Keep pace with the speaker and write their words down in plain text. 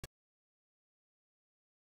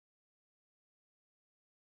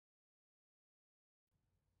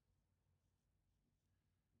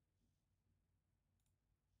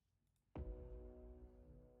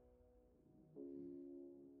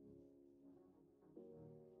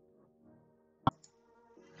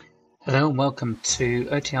Hello and welcome to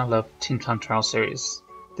OTR Love Team Time Trial Series.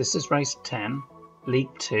 This is race 10, League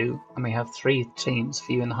 2, and we have 3 teams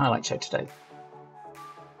for you in the highlight show today.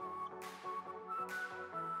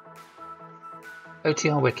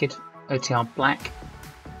 OTR Wicked, OTR Black,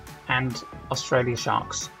 and Australia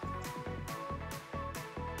Sharks.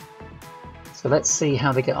 So let's see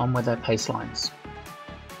how they get on with their pace lines.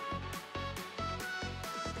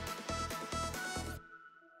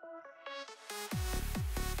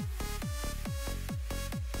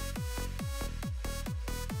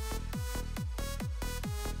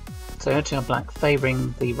 So OTR Black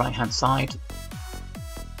favouring the right hand side,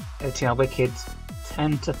 OTR Wicked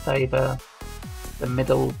tend to favour the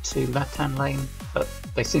middle to left hand lane, but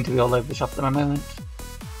they seem to be all over the shop at the moment.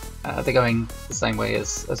 They're going the same way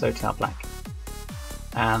as OTR Black.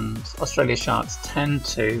 And Australia Sharks tend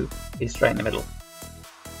to be straight in the middle,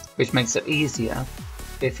 which makes it easier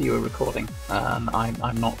if you were recording.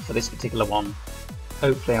 I'm not for this particular one.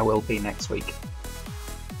 Hopefully I will be next week.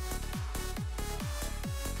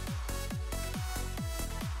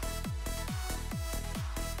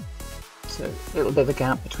 So a little bit of a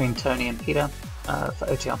gap between Tony and Peter for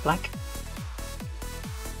OTR Black,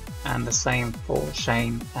 and the same for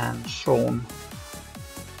Shane and Sean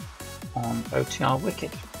on OTR Wicked.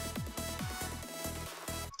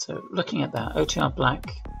 So looking at that, OTR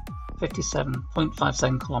Black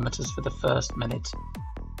 57.57 kilometers for the first minute,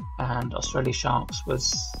 and Australia Sharks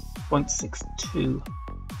was 0.62,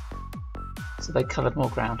 so they covered more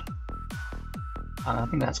ground, and I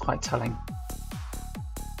think that's quite telling.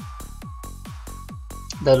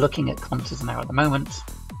 They're looking at kilometers an hour at the moment.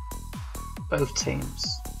 Both teams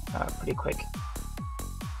are pretty quick.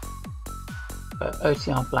 But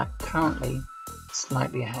OTR Black currently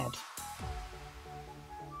slightly ahead.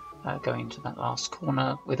 Going into that last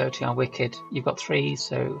corner with OTR Wicked, you've got 3,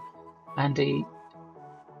 so Andy,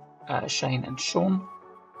 Shane and Sean.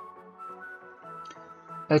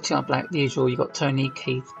 OTR Black, the usual, you've got Tony,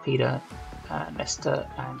 Keith, Peter, Nesta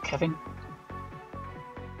and Kevin.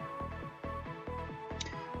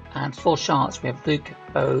 And for Sharks, we have Luke,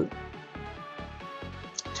 Bo,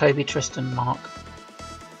 Toby, Tristan, Mark.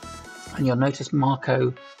 And you'll notice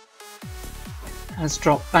Marco has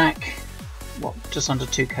dropped back, just under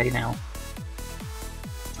 2k now.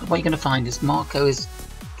 And what you're going to find is Marco is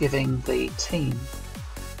giving the team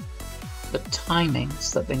the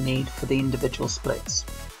timings that they need for the individual splits.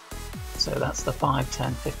 So that's the 5,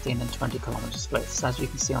 10, 15 and 20 kilometer splits, as you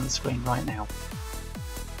can see on the screen right now.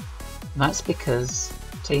 And that's because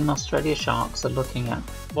Team Australia Sharks are looking at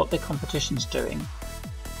what their competition's doing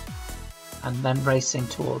and then racing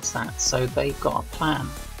towards that. So they've got a plan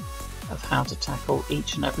of how to tackle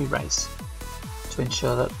each and every race to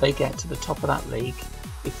ensure that they get to the top of that league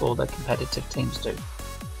before the competitive teams do.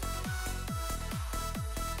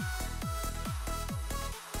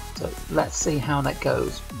 So let's see how that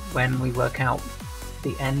goes when we work out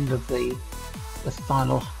the end of the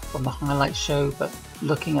final from the highlight show. But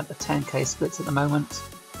looking at the 10k splits at the moment,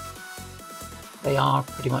 they are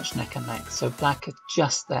pretty much neck and neck. So Black are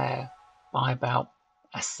just there by about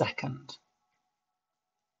a second.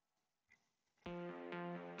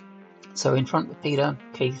 So in front of Peter,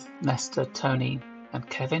 Keith, Nesta, Tony and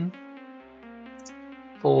Kevin.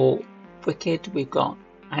 For Wicked, we've got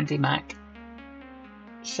Andy, Mac,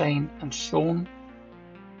 Shane and Sean.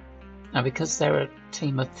 Now because they're a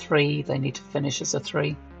team of 3, they need to finish as a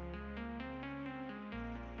 3.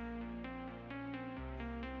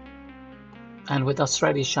 And with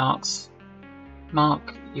Australia Sharks,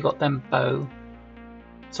 Mark, you got them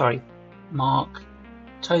Mark,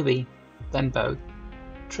 Toby, then Bo,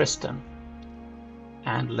 Tristan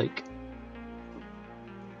and Luke.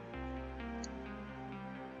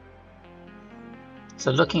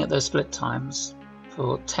 So looking at those split times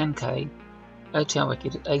for 10k, OTR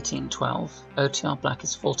Wicked at 18:12, OTR Black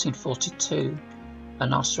is 14:42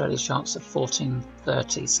 and Australia Sharks at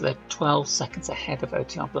 14:30, so they're 12 seconds ahead of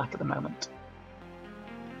OTR Black at the moment.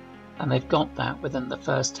 And they've got that within the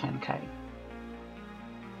first 10k.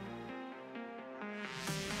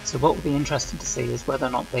 So what will be interesting to see is whether or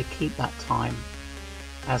not they keep that time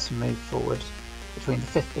as we move forward between the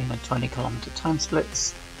 15 and 20 kilometer time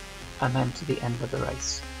splits and then to the end of the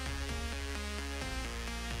race.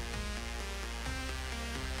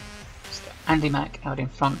 So Andy Mack out in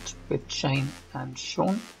front with Shane and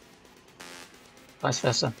Sean. Vice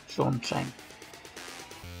versa, Sean, Shane.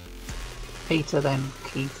 Peter, then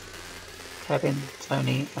Keith, Kevin,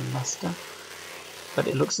 Tony and Nesta, but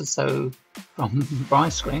it looks as though from my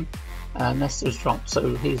screen Nesta's dropped,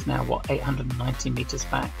 so he's now 890 meters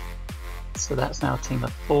back, so that's now a team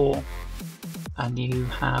of 4. and you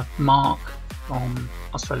have Mark from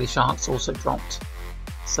Australia Sharks also dropped,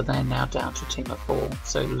 so they're now down to a team of 4.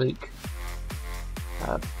 So Luke,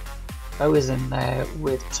 Bo is in there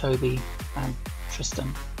with Toby and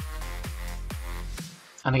Tristan,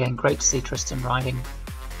 and again great to see Tristan riding.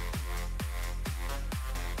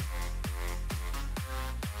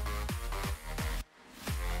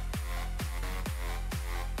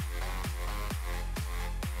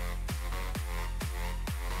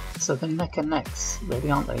 So they're neck and necks,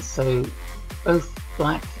 really, aren't they? So both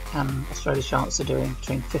Black and Australia Sharks are doing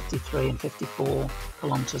between 53 and 54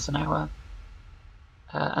 kilometers an hour,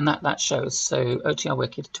 and that shows. So OTR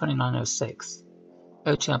Wicked 29.06,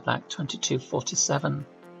 OTR Black 22.47,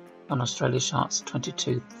 and Australia Sharks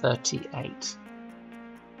 22.38.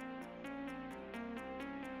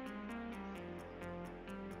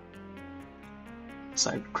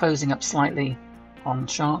 So closing up slightly on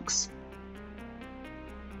Sharks.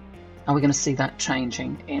 And we're going to see that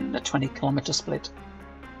changing in the 20-kilometer split.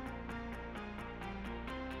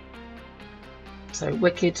 So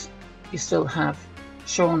Wicked, you still have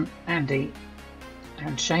Sean, Andy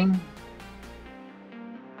and Shane.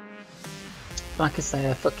 Black is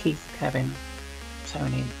there for Keith, Kevin,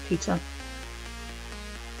 Tony and Peter.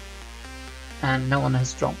 And no one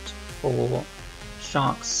has dropped for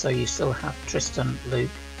Sharks, so you still have Tristan, Luke,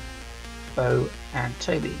 Bo and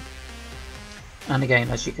Toby. And again,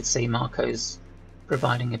 as you could see, Marco's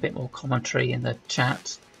providing a bit more commentary in the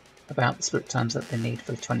chat about the split times that they need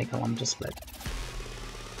for the 20-kilometer split.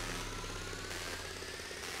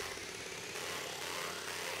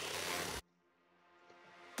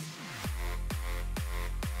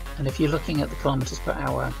 And if you're looking at the kilometers per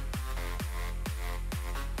hour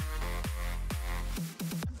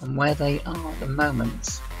and where they are at the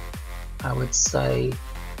moment, I would say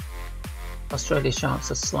Australia Sharks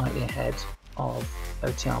are slightly ahead of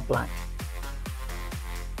OTR Black,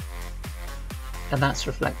 and that's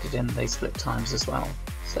reflected in the split times as well.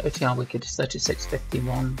 So OTR Wicked is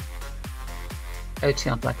 36.51,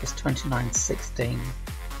 OTR Black is 29.16,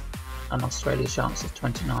 and Australia Sharks is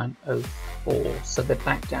 29.04, so they're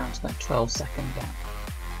back down to that 12-second gap.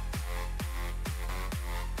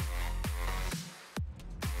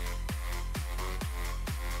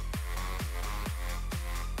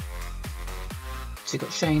 So you've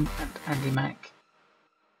got Shane and Andy Mack.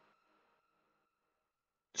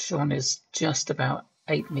 Sean is just about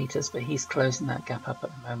 8 meters, but he's closing that gap up at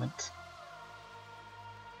the moment.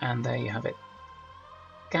 And there you have it.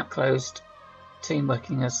 Gap closed, team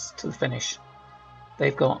working us to the finish.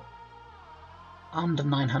 They've got under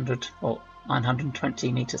 900 or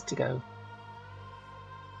 920 meters to go.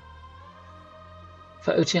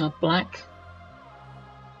 For OTR Black,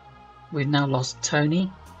 we've now lost Tony.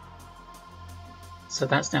 So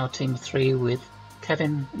that's now a team of 3 with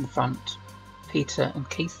Kevin in the front, Peter and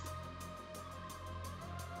Keith.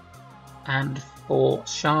 And for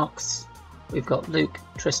Sharks, we've got Luke,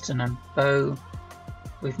 Tristan and Bo.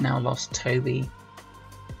 We've now lost Toby.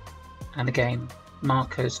 And again,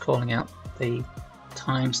 Marco's calling out the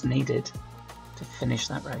times needed to finish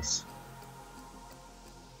that race.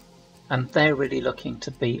 And they're really looking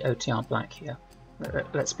to beat OTR Black here,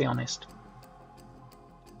 let's be honest.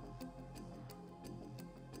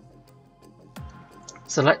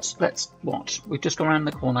 So let's watch. We've just gone around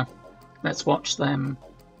the corner. Let's watch them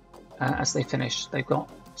as they finish. They've got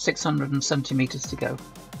 670 meters to go.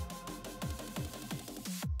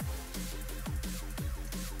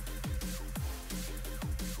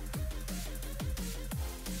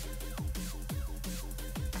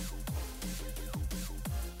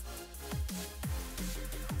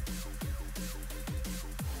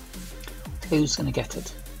 Who's going to get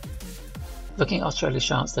it? Looking at Australia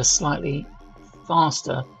Sharks, they're slightly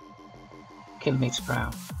faster kilometers per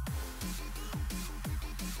hour.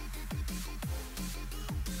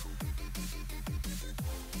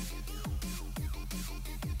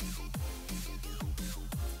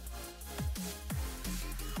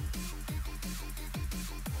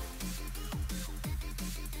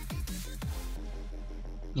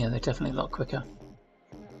 Yeah, they're definitely a lot quicker.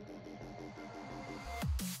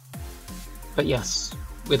 But yes,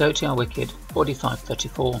 with OTR Wicked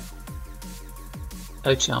 45.34,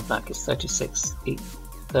 OTR Black is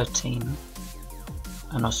 36.13,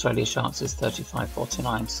 and Australia Sharks is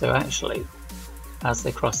 35.49. So actually, as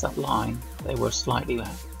they crossed that line, they were slightly a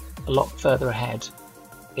lot further ahead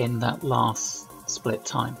in that last split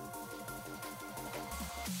time.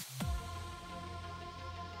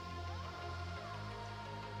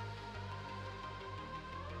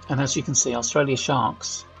 And as you can see, Australia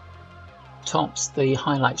Sharks tops the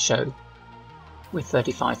highlight show with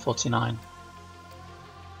 35.49.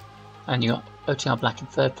 And you got OTR Black in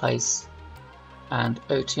 3rd place, and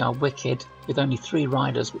OTR Wicked with only 3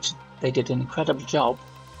 riders, which they did an incredible job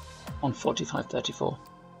on 45.34.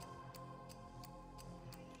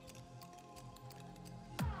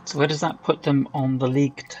 So where does that put them on the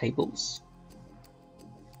league tables?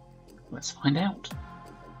 Let's find out.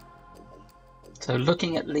 So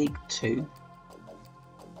looking at League 2,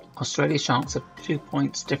 Australia Sharks are 2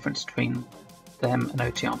 points difference between them and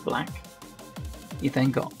OTR Black. You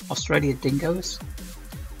then got Australia Dingoes,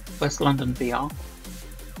 West London VR,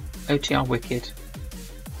 OTR Wicked,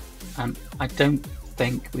 and I don't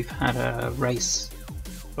think we've had a race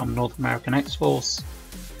from North American X-Force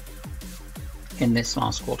in this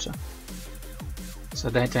last quarter. So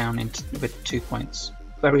they're down with 2 points.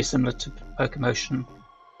 Very similar to Pokemotion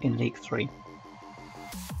in League 3.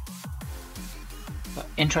 But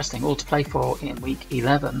interesting, all to play for in Week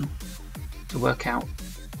 11 to work out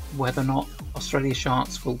whether or not Australia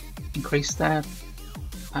Sharks will increase their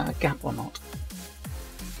gap or not.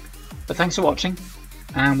 But thanks for watching,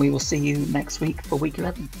 and we will see you next week for Week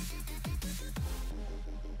 11.